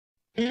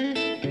We should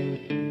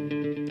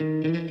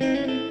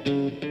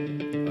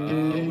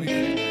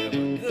have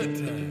a good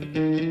time.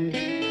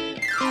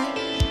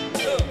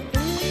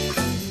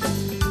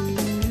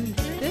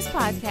 This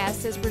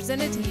podcast is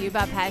presented to you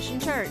by Passion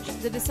Church,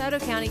 the DeSoto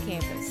County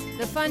campus,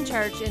 the fun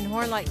church in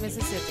Horn Lake,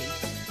 Mississippi.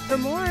 For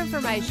more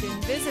information,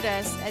 visit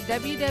us at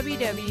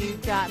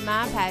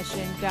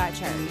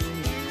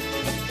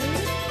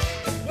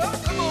www.mypassion.church.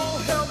 Well, come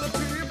on, help me,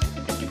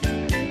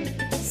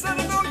 people. Said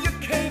I know you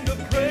came to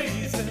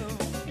praise Him.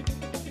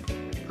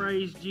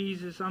 Praise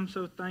Jesus. I'm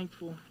so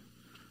thankful.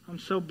 I'm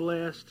so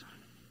blessed.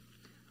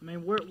 I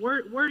mean,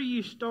 where do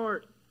you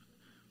start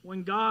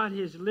when God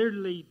has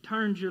literally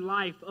turned your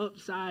life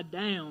upside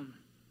down?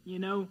 You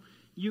know,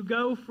 you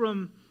go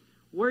from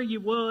where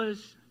you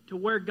was to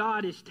where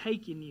God is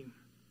taking you.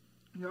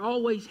 You're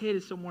always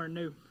headed somewhere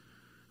new.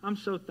 I'm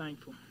so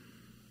thankful.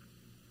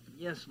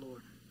 Yes,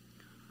 Lord.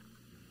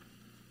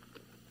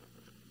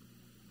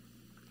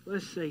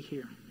 Let's see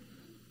here.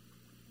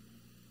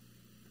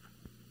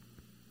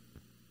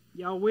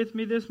 Y'all with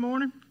me this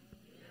morning?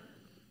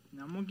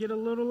 Now, I'm going to get a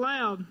little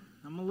loud.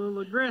 I'm a little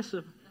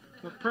aggressive.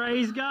 But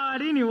praise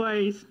God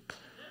anyways.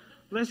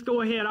 Let's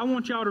go ahead. I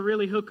want y'all to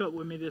really hook up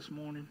with me this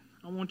morning.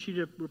 I want you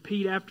to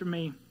repeat after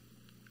me.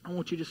 I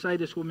want you to say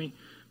this with me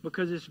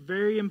because it's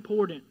very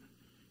important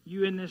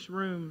you in this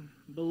room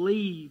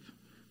believe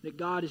that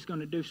God is going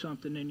to do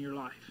something in your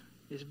life.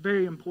 It's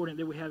very important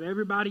that we have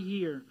everybody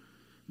here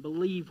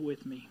believe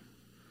with me.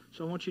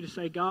 So I want you to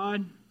say,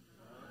 God,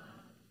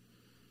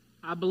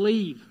 I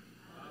believe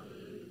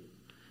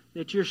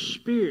that your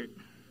Spirit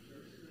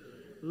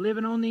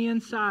living on the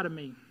inside of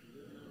me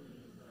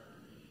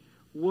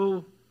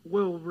will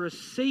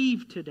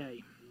receive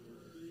today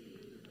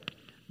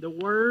the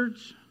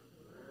words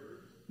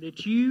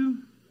that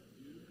you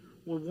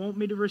will want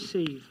me to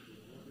receive.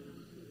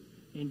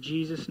 In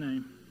Jesus'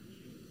 name.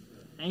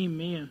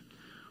 Amen.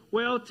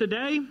 Well,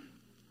 today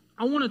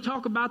I want to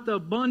talk about the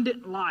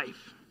abundant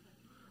life.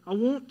 I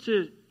want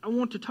to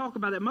talk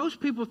about that. Most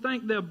people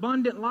think the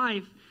abundant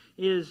life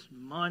is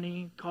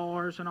money,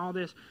 cars, and all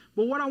this.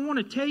 But what I want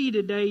to tell you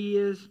today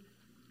is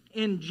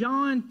in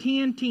John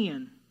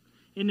 10:10,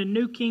 in the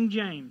New King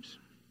James,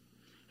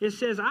 it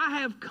says, I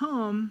have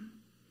come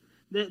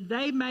that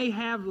they may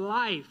have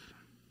life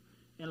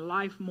and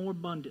life more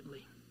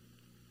abundantly.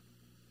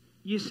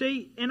 You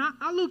see, and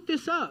I looked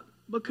this up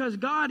because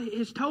God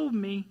has told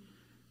me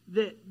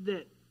that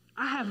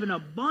I have an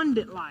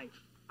abundant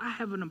life. I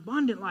have an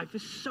abundant life.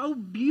 It's so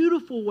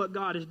beautiful what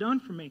God has done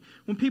for me.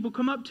 When people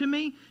come up to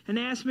me and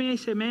ask me, they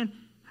say, man,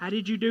 how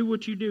did you do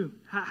what you do?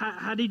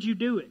 How did you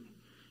do it?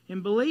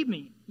 And believe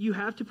me, you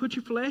have to put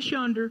your flesh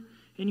under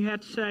and you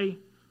have to say,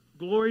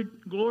 glory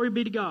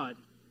be to God.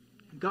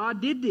 God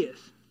did this.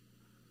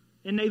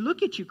 And they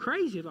look at you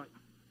crazy like,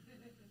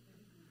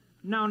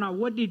 no,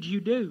 what did you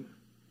do?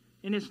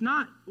 And it's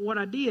not what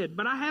I did.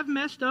 But I have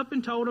messed up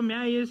and told them,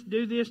 yeah,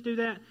 do this, do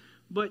that.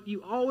 But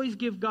you always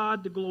give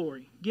God the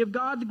glory. Give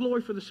God the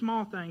glory for the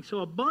small things. So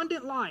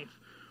abundant life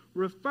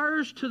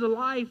refers to the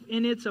life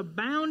in its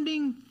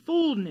abounding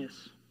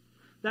fullness.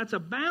 That's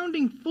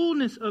abounding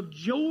fullness of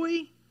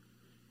joy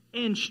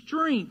and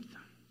strength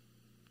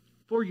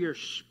for your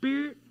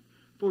spirit,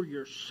 for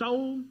your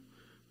soul,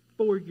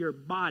 for your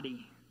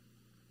body.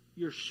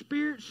 Your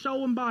spirit,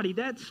 soul, and body.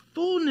 That's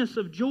fullness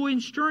of joy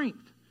and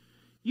strength.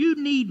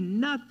 You need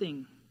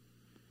nothing.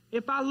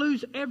 If I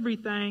lose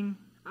everything,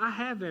 I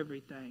have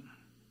everything.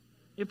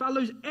 If I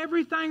lose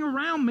everything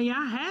around me,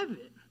 I have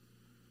it.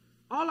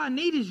 All I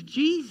need is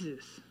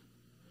Jesus.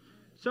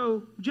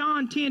 So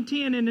John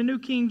 10:10 in the New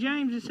King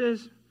James, it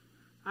says,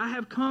 I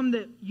have come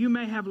that you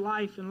may have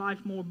life and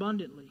life more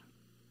abundantly.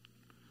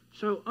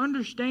 So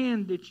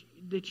understand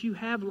that you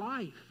have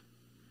life.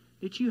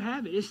 That you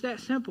have it. It's that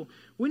simple.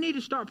 We need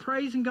to start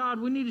praising God.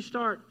 We need to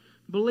start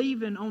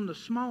believing on the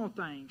small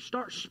things.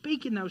 Start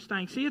speaking those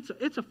things. See,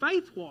 it's a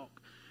faith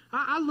walk.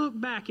 I look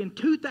back in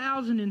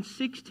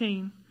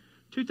 2016.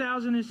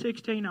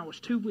 2016, I was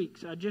 2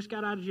 weeks. I just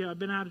got out of jail. I've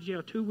been out of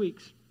jail 2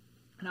 weeks.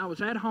 And I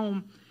was at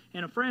home,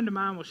 and a friend of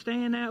mine was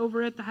staying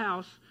over at the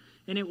house,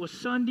 and it was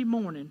Sunday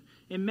morning.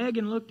 And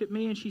Megan looked at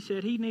me, and she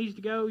said, he needs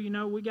to go. You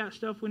know, we got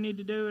stuff we need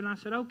to do. And I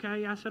said,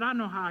 okay. I said, I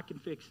know how I can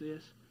fix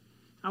this.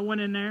 I went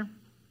in there.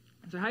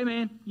 I said, hey,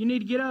 man, you need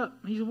to get up.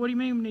 He said, what do you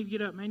mean we need to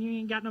get up, man? You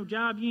ain't got no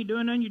job. You ain't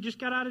doing nothing. You just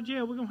got out of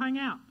jail. We're going to hang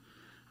out.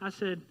 I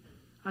said,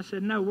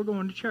 no, we're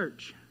going to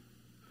church.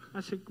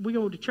 I said, we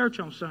go to church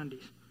on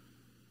Sundays.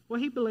 Well,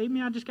 he believed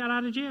me. I just got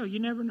out of jail. You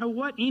never know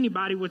what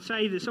anybody would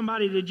say to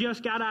somebody that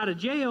just got out of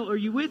jail. Are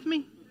you with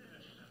me?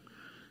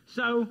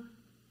 So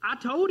I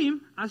told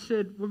him, I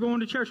said, we're going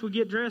to church. We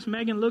get dressed.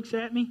 Megan looks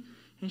at me,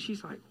 and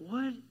she's like,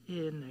 what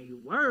in the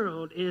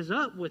world is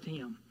up with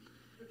him?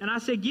 And I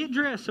said, get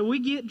dressed. So we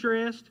get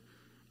dressed.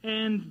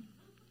 And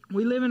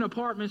we live in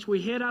apartments.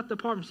 We head out the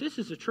apartments. This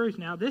is the truth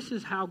now. This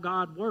is how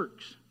God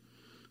works.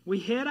 We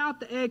head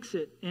out the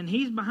exit, and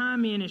he's behind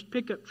me in his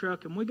pickup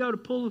truck, and we go to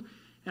pull.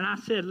 And I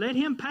said, let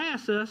him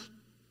pass us,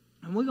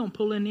 and we're going to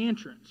pull in the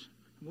entrance.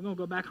 We're going to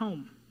go back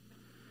home.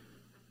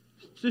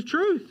 It's the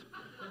truth.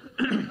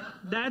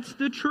 That's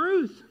the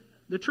truth.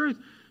 The truth.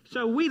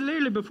 So we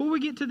literally, before we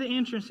get to the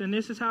entrance, and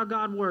this is how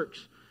God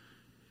works,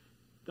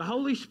 the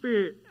Holy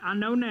Spirit, I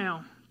know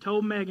now,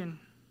 told Megan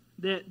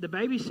that the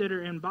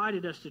babysitter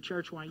invited us to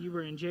church while you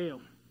were in jail.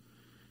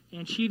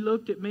 And she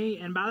looked at me,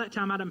 and by that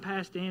time I done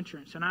passed the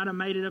entrance, and I done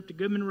made it up to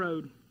Goodman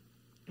Road.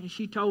 And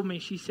she told me,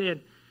 she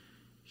said,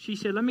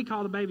 let me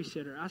call the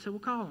babysitter. I said, well,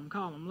 call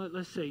him.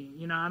 Let's see.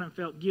 You know, I done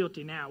felt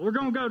guilty now. We're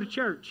going to go to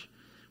church.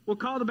 We'll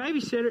call the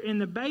babysitter,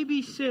 and the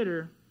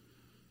babysitter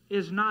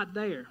is not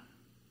there.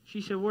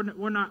 She said,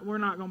 we're not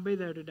going to be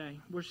there today.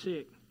 We're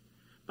sick.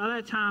 By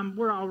that time,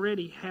 we're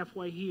already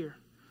halfway here.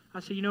 I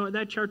said, you know what,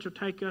 that church will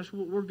take us.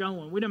 We're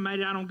going. We done made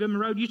it out on Goodman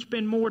Road. You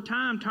spend more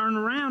time turning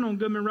around on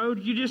Goodman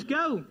Road. You just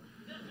go.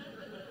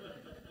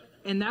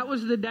 And that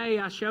was the day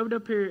I showed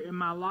up here and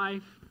my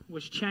life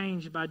was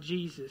changed by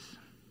Jesus.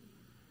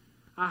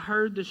 I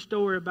heard the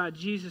story about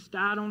Jesus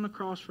died on the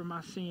cross for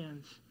my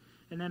sins.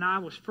 And then I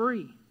was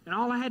free. And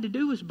all I had to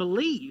do was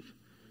believe.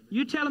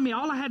 You telling me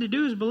all I had to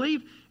do is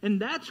believe? And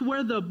that's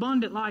where the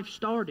abundant life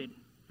started.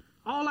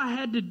 All I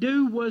had to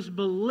do was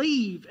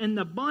believe, and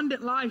the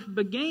abundant life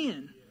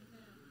began.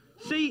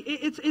 See,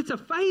 it's a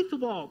faith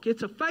walk.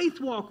 It's a faith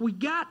walk. We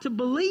got to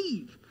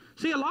believe.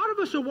 See, a lot of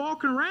us are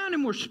walking around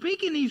and we're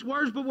speaking these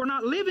words, but we're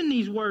not living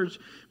these words.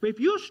 But if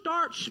you'll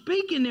start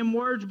speaking them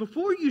words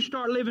before you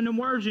start living them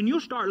words, and you'll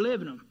start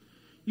living them.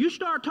 You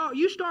start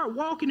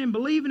walking and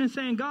believing and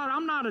saying, God,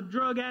 I'm not a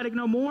drug addict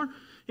no more.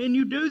 And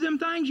you do them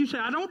things, you say,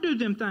 I don't do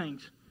them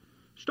things.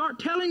 Start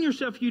telling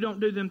yourself you don't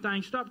do them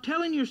things. Stop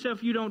telling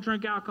yourself you don't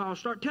drink alcohol.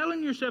 Start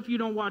telling yourself you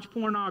don't watch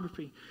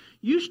pornography.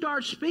 You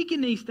start speaking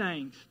these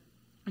things,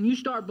 and you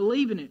start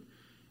believing it.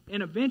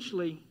 And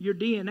eventually, your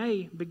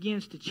DNA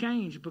begins to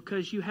change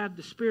because you have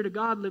the Spirit of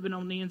God living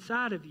on the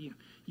inside of you.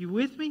 You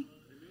with me?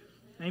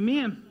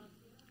 Amen.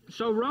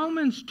 So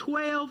Romans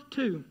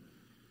 12:2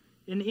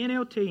 in the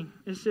NLT,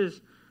 it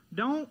says,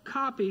 don't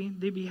copy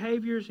the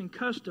behaviors and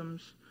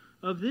customs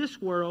of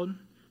this world,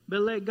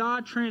 but let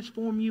God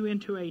transform you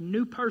into a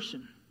new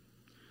person.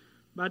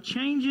 By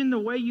changing the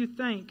way you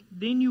think,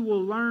 then you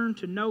will learn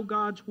to know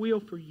God's will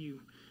for you,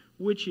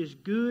 which is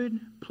good,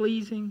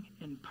 pleasing,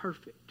 and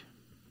perfect.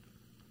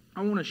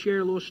 I want to share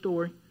a little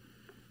story.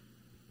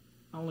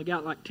 I only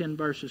got like 10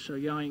 verses, so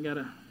y'all ain't got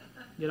to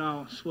get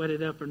all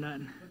sweated up or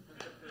nothing.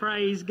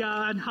 Praise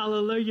God.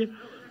 Hallelujah.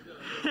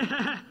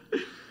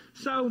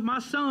 So my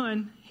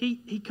son,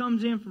 he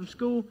comes in from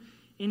school,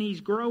 and he's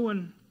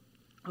growing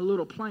a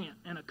little plant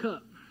in a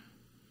cup.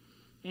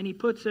 And he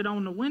puts it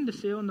on the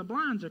windowsill, and the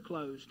blinds are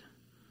closed.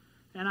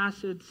 And I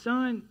said,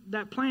 son,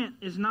 that plant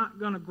is not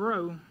going to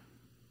grow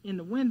in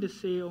the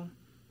windowsill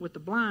with the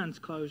blinds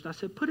closed. I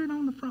said, put it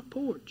on the front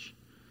porch.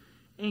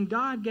 And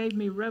God gave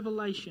me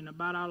revelation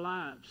about our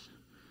lives.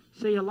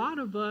 See, a lot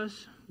of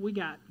us, we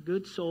got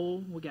good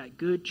soul. We got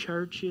good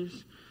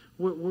churches.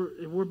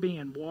 We're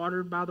being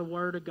watered by the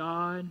Word of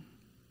God.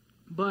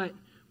 But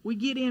we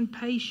get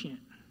impatient.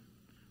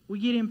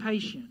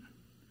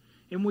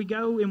 And we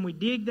go and we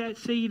dig that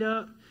seed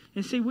up.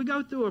 And see, we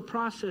go through a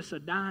process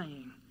of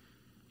dying.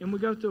 And we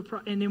go through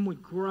and then we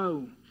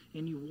grow.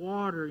 And you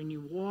water and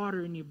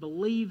you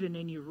believing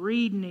and you're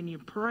reading and you're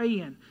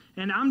praying.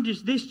 And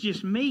this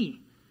just me.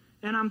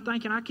 And I'm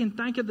thinking, I can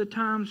think of the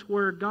times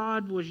where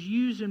God was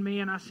using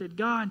me, and I said,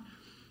 God,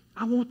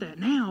 I want that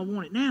now. I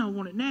want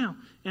it now.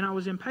 And I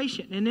was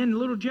impatient. And then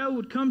little Joe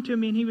would come to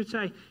me and he would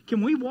say,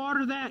 can we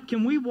water that?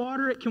 Can we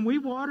water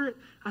it?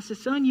 I said,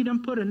 son, you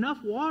done put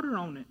enough water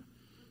on it.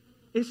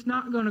 It's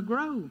not going to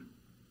grow.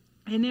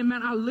 And then,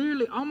 man, I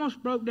literally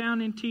almost broke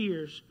down in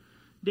tears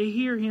to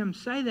hear him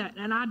say that.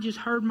 And I just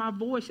heard my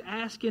voice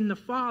asking the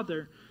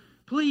Father,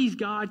 please,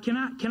 God, can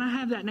I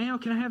have that now?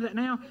 Can I have that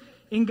now?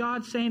 And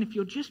God saying, if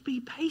you'll just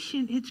be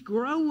patient, it's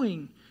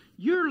growing.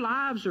 Your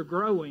lives are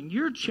growing.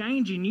 You're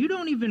changing. You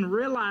don't even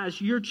realize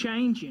you're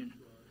changing.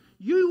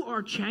 You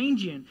are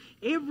changing.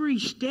 Every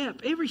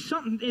step,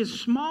 something as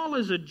small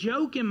as a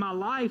joke in my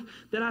life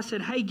that I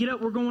said, hey, get up,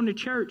 we're going to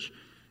church.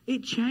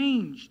 It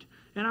changed.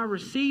 And I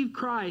received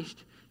Christ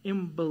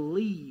and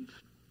believe.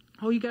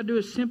 All you got to do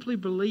is simply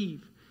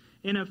believe.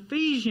 In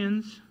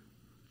Ephesians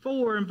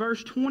 4 and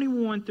verse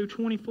 21 through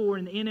 24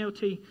 in the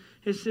NLT,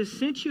 it says,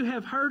 since you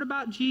have heard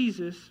about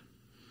Jesus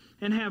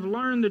and have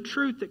learned the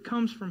truth that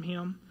comes from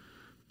him,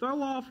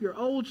 throw off your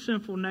old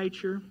sinful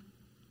nature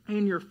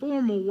and your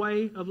former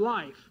way of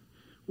life,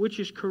 which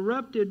is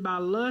corrupted by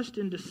lust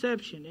and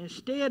deception.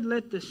 Instead,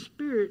 let the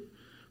Spirit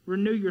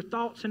renew your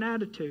thoughts and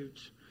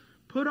attitudes.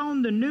 Put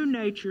on the new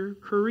nature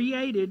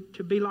created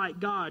to be like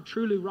God,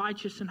 truly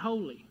righteous and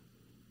holy.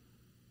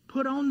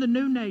 Put on the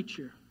new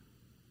nature.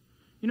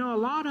 You know, a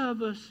lot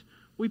of us,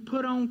 we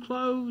put on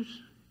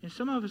clothes, and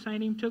some of us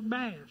ain't even took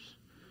baths.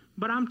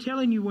 But I'm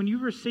telling you, when you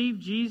receive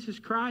Jesus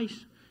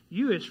Christ,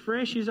 you as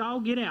fresh as all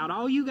get out.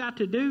 All you got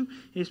to do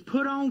is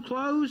put on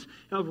clothes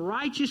of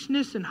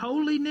righteousness and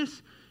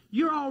holiness.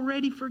 You're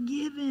already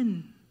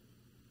forgiven.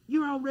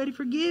 You're already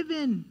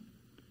forgiven.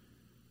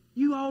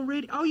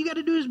 All you got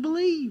to do is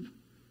believe.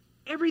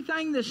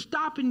 Everything that's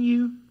stopping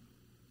you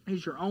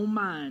is your own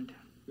mind.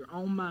 Your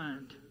own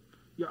mind.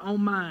 your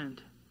own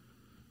mind.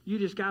 You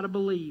just got to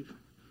believe.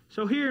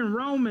 So here in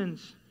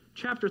Romans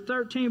chapter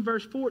 13,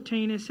 verse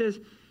 14, it says,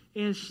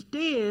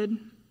 instead,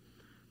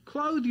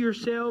 clothe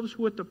yourselves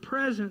with the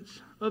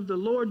presence of the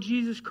Lord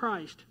Jesus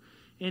Christ,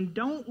 and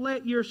don't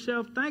let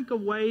yourself think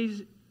of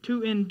ways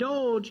to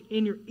indulge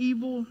in your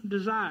evil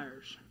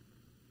desires.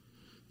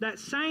 That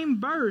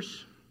same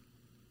verse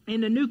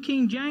in the New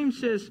King James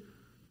says,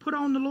 put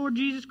on the Lord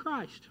Jesus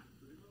Christ.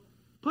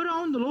 Put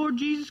on the Lord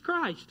Jesus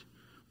Christ.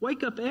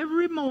 Wake up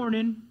every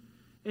morning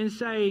and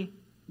say,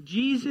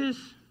 Jesus,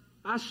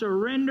 I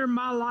surrender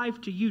my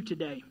life to you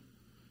today.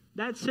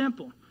 That's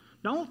simple.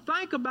 Don't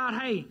think about,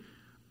 hey,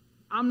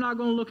 I'm not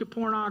going to look at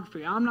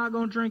pornography. I'm not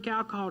going to drink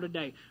alcohol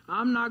today.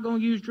 I'm not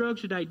going to use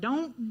drugs today.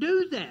 Don't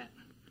do that.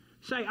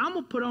 Say, I'm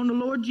going to put on the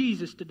Lord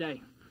Jesus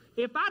today.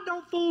 If I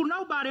don't fool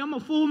nobody, I'm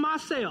going to fool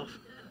myself.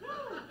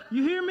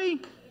 You hear me?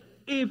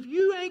 If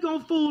you ain't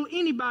going to fool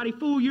anybody,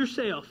 fool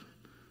yourself.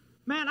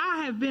 Man,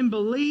 I have been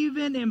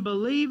believing and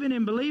believing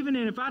and believing,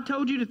 and if I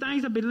told you the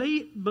things I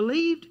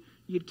believed,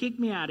 you'd kick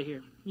me out of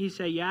here. You'd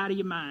say, you're out of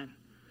your mind.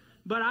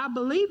 But I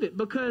believe it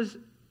because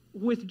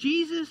with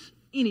Jesus,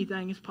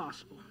 anything is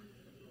possible.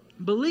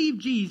 Believe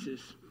Jesus.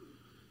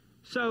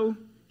 So,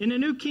 in the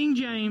New King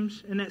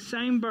James, in that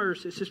same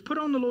verse, it says, put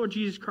on the Lord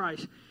Jesus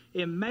Christ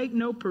and make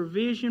no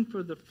provision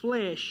for the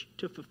flesh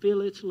to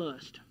fulfill its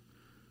lust.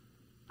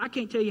 I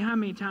can't tell you how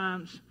many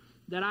times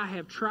that I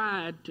have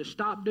tried to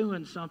stop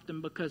doing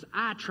something because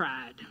I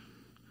tried.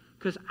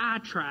 Because I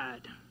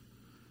tried.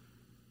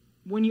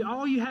 When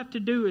all you have to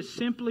do is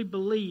simply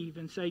believe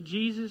and say,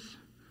 Jesus,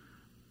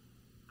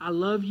 I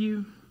love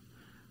you.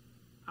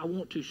 I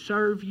want to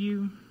serve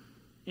you.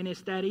 And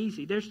it's that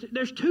easy.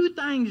 There's two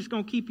things that's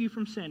going to keep you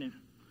from sinning.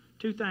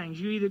 Two things.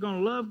 You're either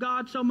going to love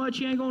God so much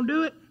you ain't going to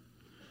do it,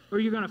 or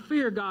you're going to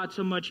fear God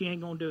so much you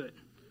ain't going to do it.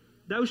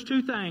 Those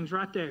two things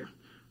right there.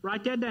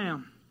 Write that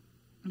down.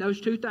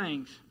 Those two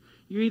things.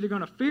 You're either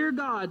going to fear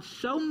God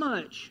so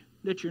much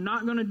that you're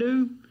not going to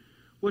do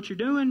what you're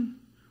doing,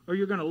 or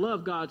you're going to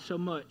love God so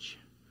much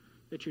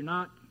that you're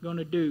not going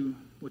to do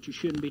what you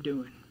shouldn't be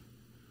doing.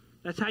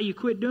 That's how you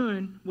quit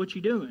doing what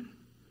you're doing.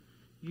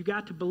 You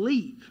got to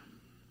believe.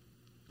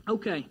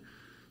 Okay,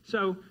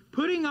 so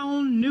putting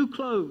on new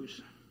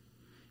clothes.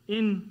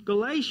 In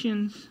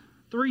Galatians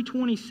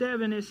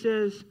 3:27 it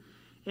says,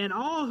 and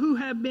all who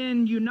have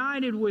been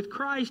united with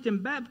Christ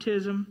in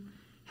baptism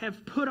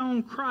have put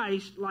on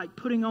Christ like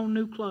putting on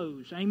new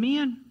clothes.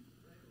 Amen?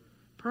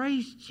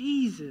 Praise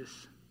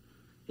Jesus.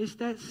 It's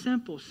that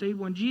simple. See,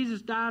 when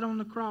Jesus died on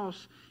the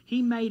cross,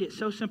 He made it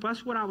so simple.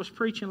 That's what I was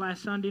preaching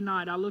last Sunday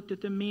night. I looked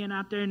at the men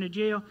out there in the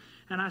jail,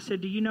 and I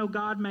said, do you know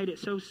God made it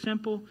so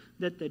simple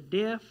that the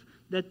deaf,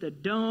 that the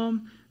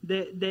dumb,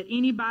 that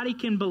anybody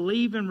can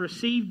believe and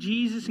receive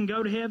Jesus and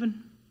go to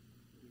heaven?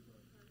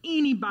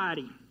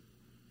 Anybody.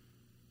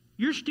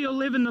 You're still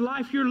living the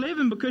life you're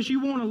living because you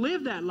want to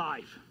live that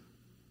life.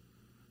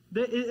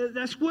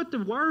 That's what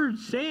the Word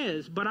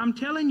says. But I'm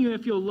telling you,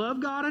 if you'll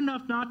love God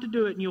enough not to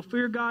do it, and you'll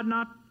fear God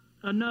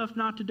enough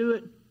not to do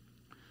it,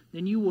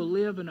 then you will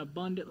live an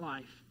abundant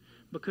life.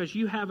 Because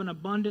you have an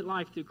abundant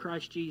life through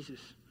Christ Jesus.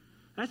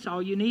 That's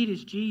all you need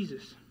is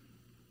Jesus.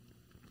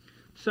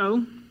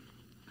 So,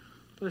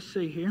 let's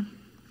see here.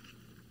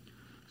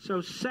 So,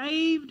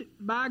 saved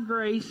by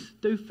grace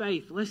through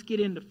faith. Let's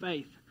get into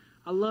faith.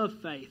 I love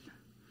faith.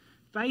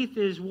 Faith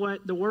is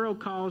what the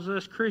world calls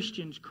us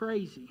Christians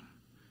crazy.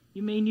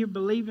 You mean you're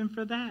believing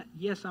for that?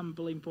 Yes, I'm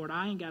believing for it.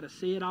 I ain't got to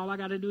see it. All I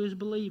got to do is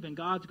believe, and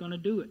God's going to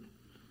do it.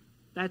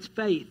 That's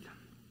faith.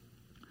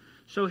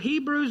 So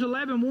Hebrews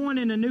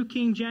 11:1 in the New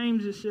King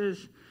James, it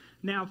says,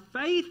 now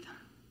faith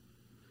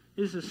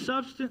is the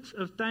substance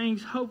of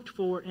things hoped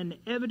for and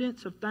the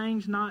evidence of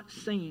things not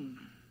seen.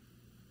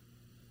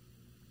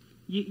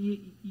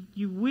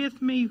 You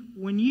with me?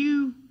 When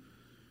you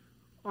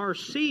are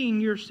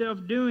seeing yourself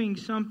doing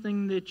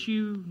something that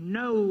you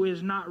know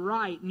is not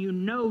right and you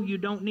know you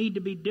don't need to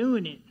be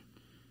doing it,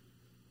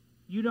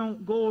 you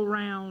don't go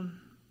around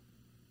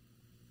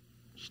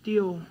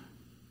still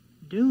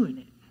doing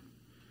it.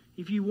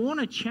 If you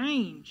want to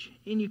change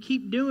and you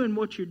keep doing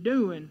what you're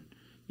doing,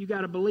 you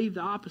got to believe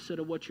the opposite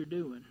of what you're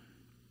doing.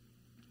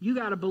 You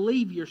got to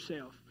believe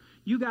yourself.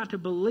 You got to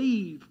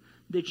believe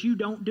that you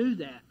don't do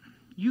that.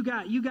 You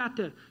got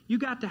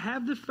to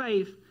have the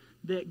faith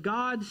that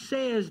God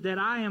says that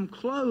I am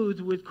clothed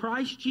with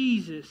Christ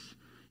Jesus,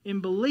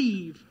 and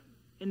believe,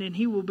 and then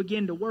He will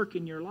begin to work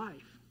in your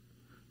life.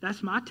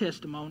 That's my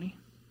testimony.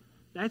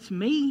 That's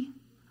me.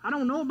 I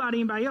don't know about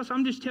anybody else.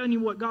 I'm just telling you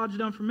what God's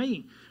done for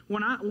me.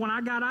 When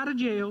I got out of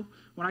jail,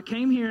 when I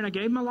came here and I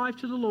gave my life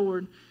to the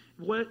Lord,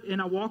 and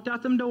I walked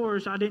out them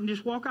doors, I didn't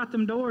just walk out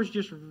them doors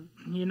just,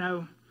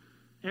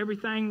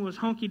 everything was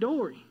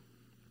hunky-dory.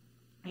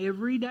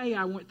 Every day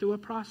I went through a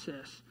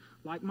process.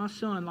 Like my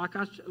son,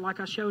 like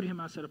I showed him,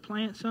 I said, a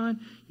plant, son,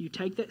 you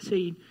take that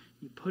seed,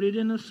 you put it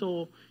in the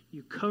soil,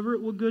 you cover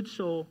it with good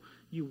soil,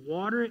 you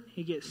water it,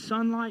 it gets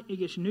sunlight, it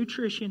gets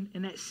nutrition,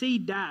 and that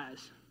seed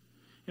dies.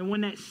 And when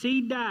that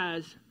seed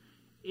dies,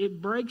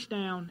 it breaks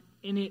down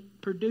and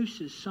it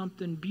produces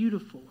something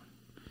beautiful.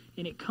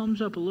 and it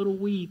comes up a little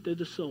weed through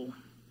the soil.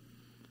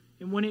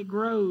 And when it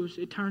grows,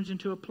 it turns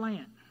into a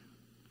plant,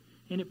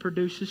 and it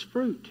produces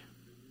fruit.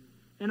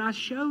 And I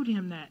showed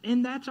him that,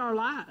 and that's our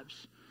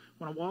lives.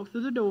 When I walked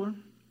through the door,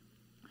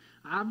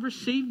 I've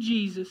received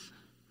Jesus.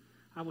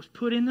 I was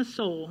put in the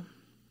soil,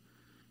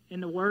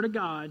 and the Word of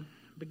God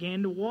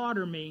began to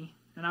water me,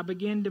 and I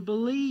began to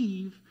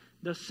believe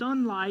the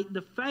sunlight,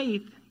 the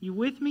faith. You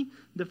with me?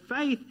 The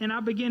faith, and I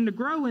begin to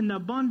grow, and the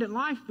abundant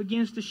life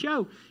begins to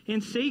show.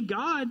 And see,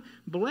 God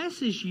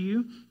blesses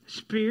you,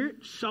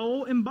 spirit,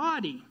 soul, and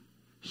body.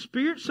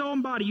 Spirit, soul,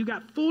 and body. You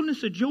got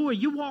fullness of joy.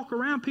 You walk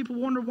around, people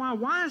wonder why.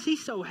 Why is he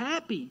so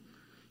happy?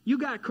 You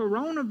got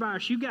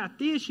coronavirus. You got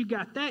this. You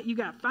got that. You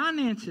got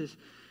finances.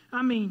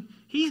 I mean,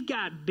 he's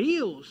got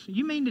bills.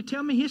 You mean to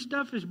tell me his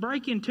stuff is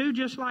breaking too,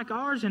 just like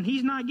ours, and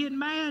he's not getting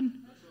mad?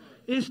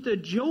 It's the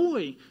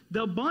joy,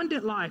 the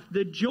abundant life,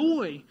 the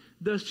joy,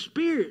 the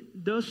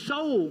spirit, the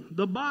soul,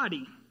 the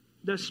body.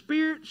 The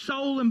spirit,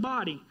 soul, and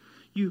body.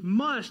 You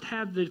must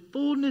have the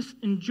fullness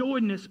and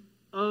joyness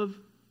of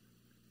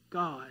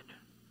God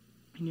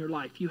in your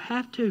life. You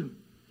have to.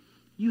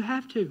 You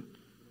have to.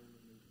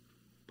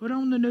 Put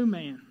on the new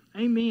man.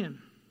 Amen.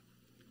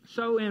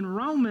 So in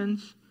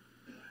Romans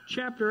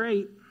chapter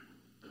 8,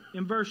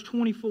 in verse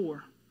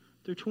 24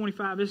 through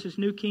 25, this is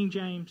New King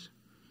James.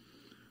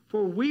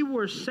 For we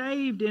were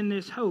saved in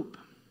this hope.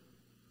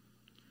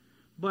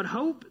 But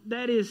hope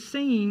that is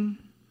seen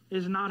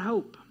is not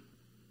hope.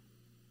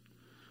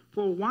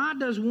 For why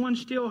does one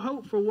still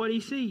hope for what he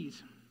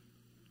sees?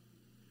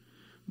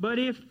 But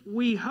if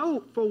we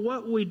hope for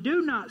what we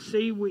do not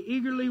see, we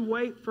eagerly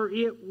wait for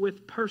it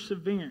with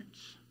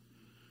perseverance.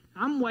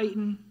 I'm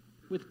waiting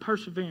with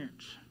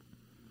perseverance.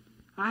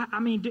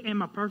 I mean,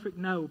 am I perfect?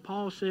 No.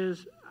 Paul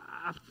says,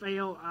 I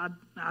fail,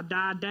 I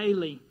die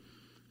daily.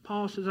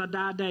 Paul says, I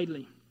die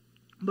daily.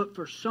 But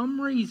for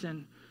some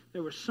reason,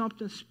 there was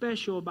something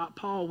special about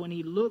Paul when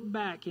he looked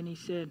back and he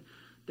said,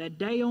 that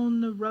day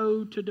on the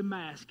road to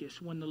Damascus,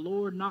 when the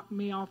Lord knocked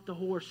me off the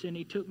horse and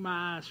he took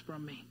my eyes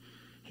from me,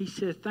 he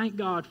said, thank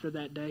God for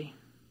that day.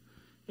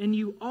 And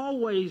you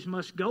always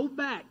must go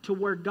back to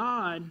where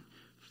God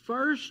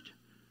first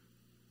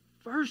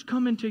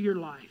come into your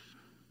life.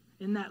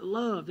 In that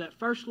love, that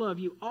first love,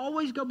 you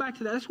always go back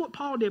to that. That's what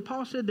Paul did.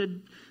 Paul said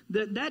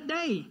that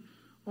day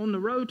on the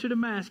road to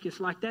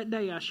Damascus, like that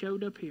day I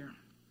showed up here.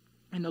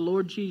 And the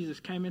Lord Jesus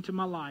came into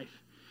my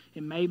life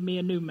and made me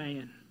a new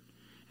man.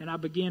 And I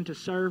began to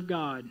serve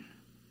God.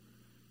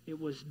 It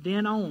was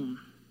then on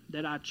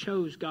that I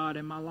chose God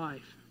in my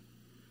life.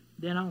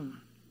 Then on.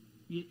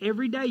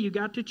 Every day you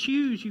got to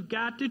choose. You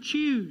got to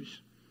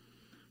choose.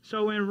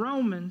 So in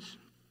Romans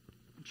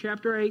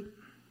chapter 8,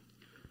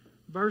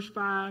 verse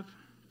 5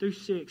 through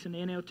 6 in the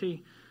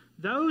NLT,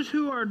 those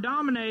who are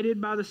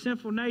dominated by the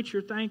sinful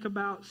nature think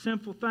about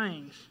sinful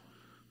things.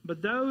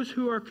 But those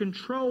who are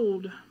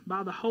controlled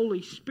by the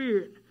Holy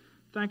Spirit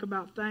think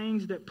about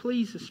things that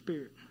please the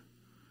Spirit.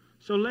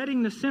 So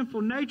letting the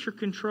sinful nature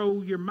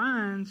control your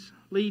minds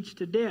leads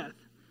to death.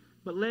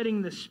 But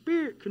letting the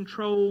Spirit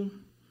control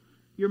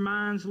your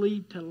minds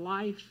lead to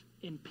life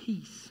and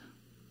peace.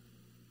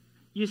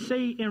 You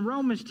see, in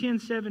Romans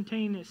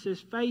 10:17 it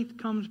says, faith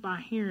comes by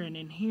hearing,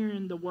 and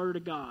hearing the Word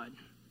of God.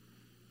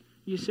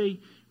 You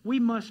see, we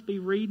must be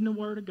reading the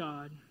Word of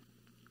God.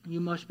 You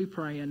must be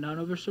praying. None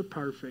of us are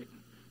perfect.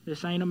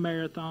 This ain't a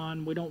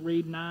marathon. We don't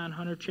read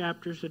 900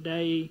 chapters a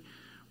day.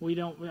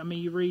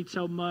 You read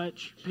so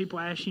much. People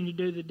asking you to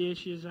do the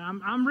dishes.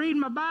 I'm reading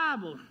my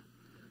Bible.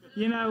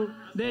 You know,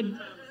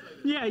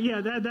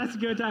 that's a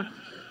good time.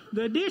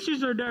 The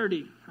dishes are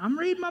dirty. I'm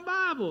reading my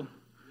Bible.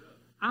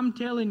 I'm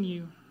telling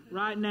you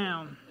right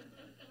now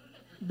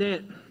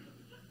that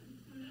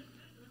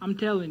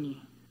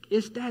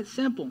it's that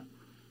simple.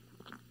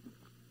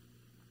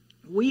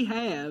 We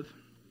have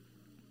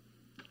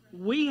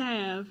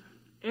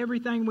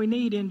everything we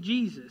need in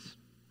Jesus.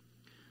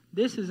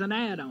 This is an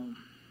add-on.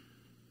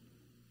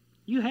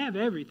 You have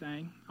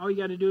everything. All you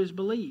got to do is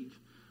believe.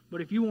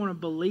 But if you want to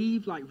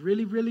believe, like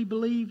really, really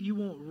believe, you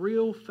want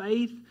real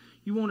faith,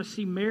 you want to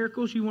see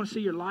miracles, you want to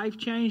see your life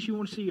change, you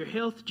want to see your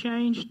health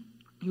change,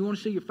 you want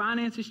to see your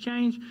finances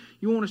change,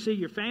 you want to see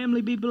your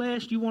family be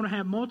blessed, you want to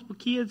have multiple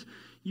kids,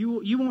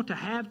 you want to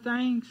have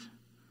things,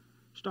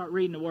 start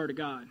reading the Word of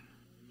God.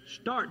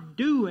 Start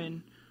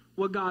doing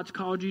what God's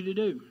called you to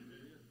do.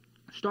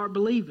 Start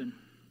believing.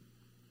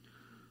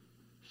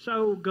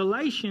 So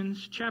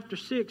Galatians chapter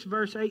 6,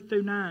 verse 8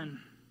 through 9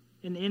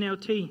 in the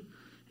NLT,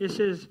 it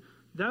says,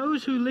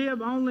 those who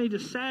live only to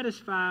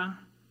satisfy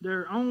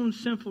their own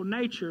sinful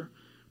nature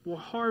will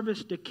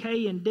harvest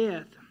decay and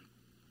death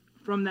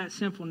from that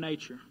sinful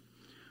nature.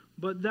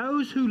 But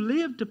those who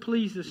live to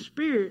please the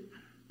Spirit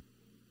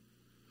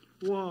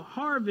will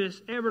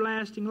harvest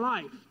everlasting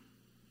life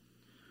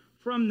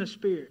from the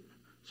Spirit.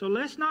 So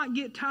let's not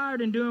get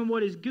tired in doing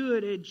what is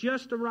good. At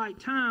just the right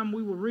time,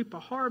 we will reap a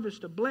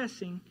harvest of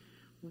blessing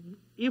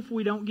if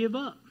we don't give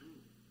up.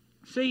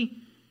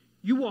 See,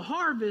 you will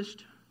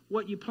harvest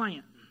what you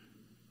plant.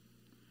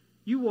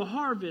 You will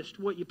harvest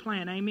what you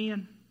plant.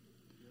 Amen?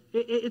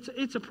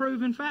 It's a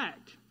proven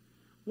fact.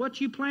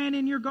 What you plant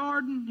in your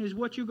garden is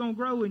what you're going to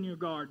grow in your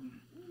garden.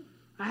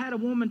 I had a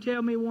woman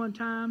tell me one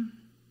time,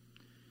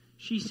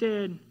 she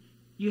said,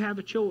 you have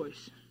a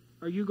choice.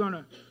 Are you going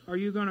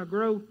to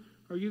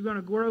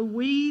grow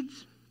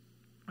weeds,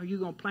 or are you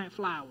going to plant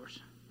flowers?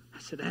 I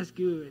said, that's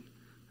good.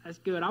 That's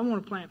good. I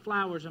want to plant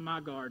flowers in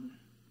my garden.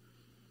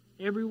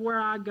 Everywhere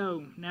I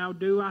go. Now,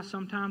 do I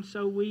sometimes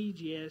sow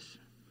weeds? Yes,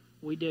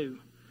 we do.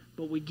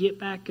 But we get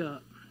back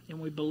up and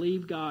we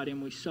believe God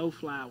and we sow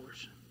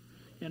flowers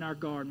in our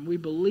garden. We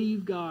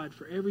believe God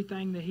for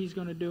everything that He's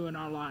going to do in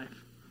our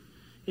life.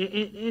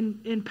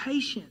 And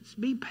patience.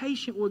 Be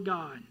patient with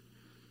God.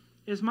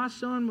 As my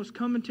son was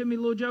coming to me,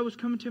 little Joe was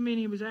coming to me, and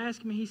he was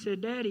asking me, he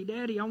said,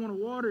 Daddy, I want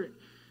to water it.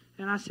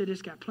 And I said,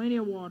 it's got plenty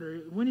of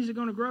water. When is it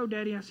going to grow,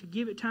 Daddy? I said,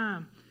 give it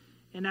time.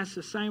 And that's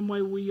the same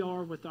way we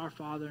are with our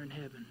Father in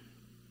heaven.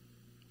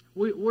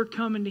 We're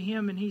coming to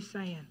Him, and He's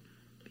saying,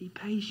 be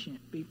patient,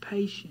 be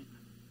patient.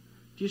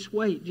 Just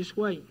wait, just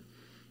wait.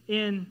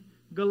 In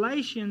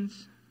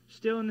Galatians,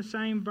 still in the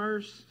same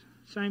verse,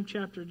 same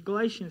chapter,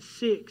 Galatians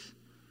 6,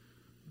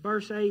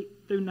 verse 8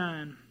 through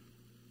 9,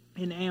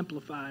 in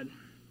Amplified.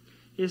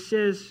 It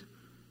says,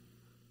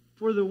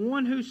 for the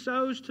one who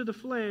sows to the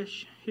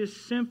flesh his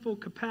sinful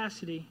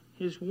capacity,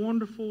 his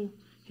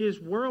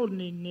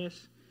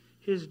worldliness,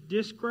 his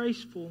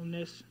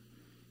disgracefulness,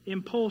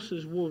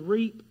 impulses will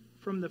reap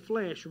from the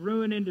flesh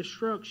ruin and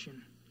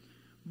destruction.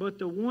 But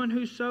the one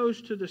who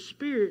sows to the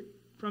Spirit,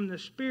 from the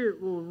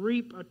Spirit will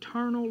reap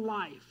eternal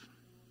life.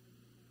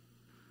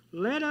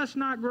 Let us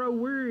not grow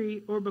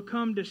weary or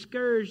become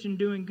discouraged in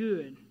doing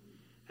good.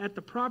 At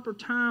the proper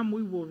time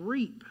we will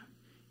reap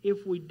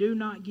if we do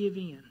not give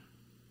in.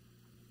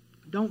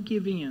 Don't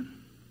give in.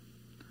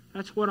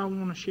 That's what I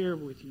want to share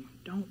with you.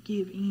 Don't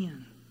give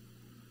in.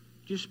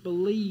 Just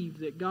believe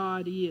that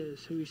God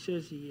is who He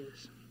says He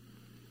is.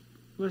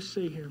 Let's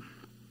see here.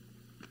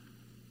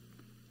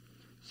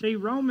 See,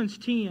 Romans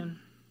 10,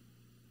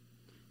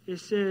 it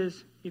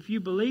says, if you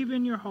believe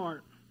in your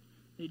heart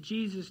that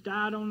Jesus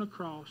died on the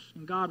cross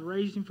and God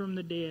raised Him from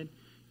the dead,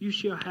 you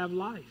shall have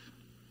life.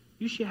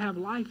 You shall have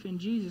life in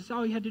Jesus.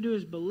 All you have to do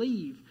is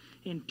believe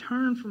and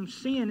turn from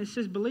sin. It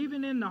says,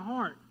 believing in the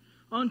heart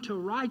unto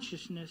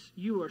righteousness,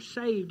 you are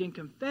saved. And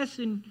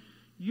confessing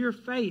your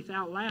faith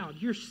out loud,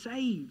 you're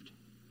saved.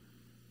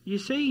 You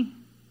see,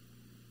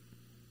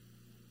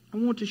 I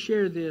want to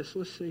share this.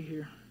 Let's see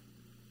here.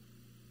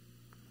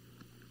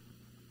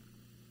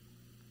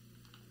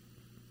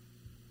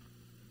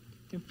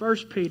 In 1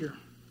 Peter.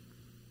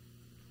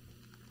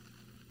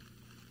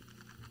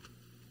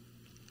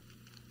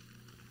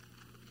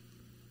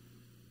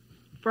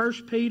 1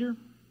 Peter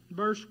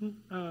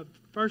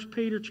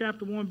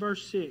chapter 1,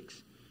 verse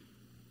 6.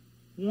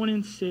 1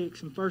 and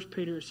 6 in 1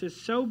 Peter, it says,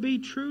 so be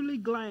truly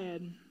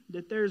glad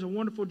that there is a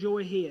wonderful joy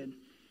ahead.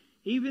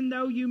 Even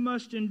though you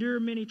must endure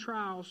many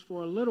trials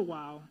for a little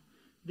while,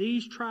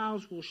 these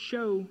trials will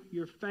show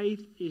your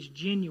faith is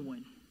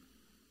genuine.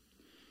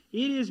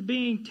 It is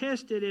being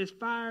tested as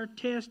fire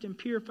tests and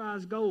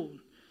purifies gold.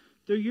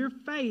 Though your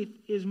faith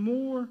is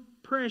more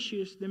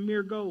precious than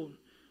mere gold.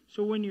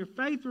 So when your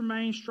faith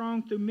remains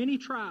strong through many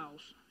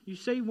trials, you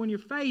see, when your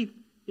faith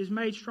is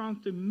made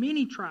strong through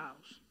many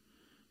trials,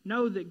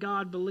 know that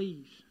God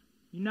believes.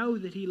 You know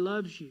that He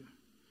loves you.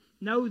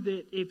 Know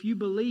that if you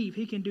believe,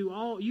 you can do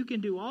all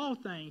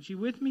things. You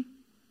with me?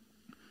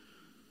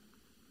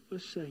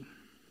 Let's see.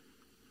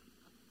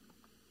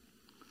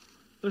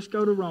 Let's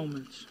go to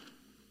Romans.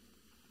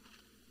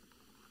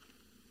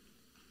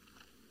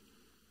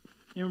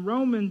 In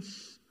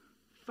Romans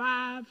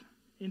 5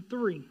 and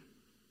 3,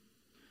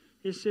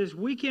 it says,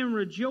 we can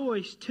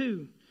rejoice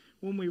too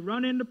when we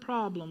run into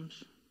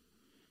problems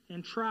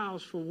and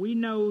trials, for we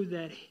know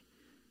that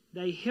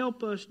they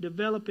help us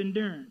develop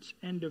endurance,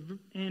 and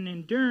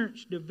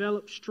endurance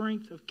develops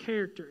strength of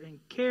character, and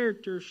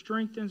character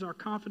strengthens our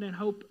confident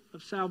hope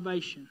of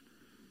salvation.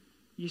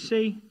 You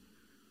see,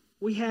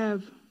 we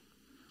have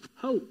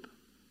hope.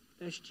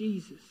 That's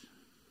Jesus.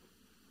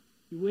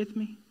 You with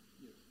me?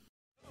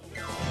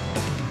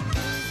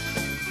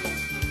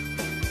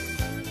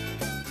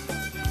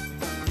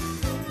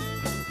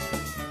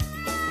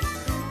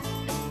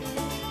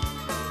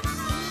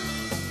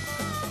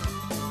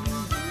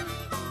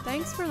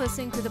 Thanks for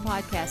listening to the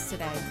podcast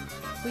today.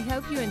 We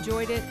hope you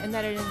enjoyed it and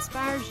that it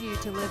inspires you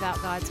to live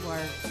out God's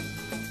Word.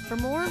 For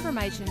more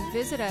information,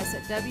 visit us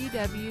at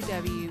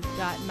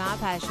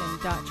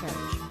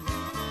www.mypassion.church.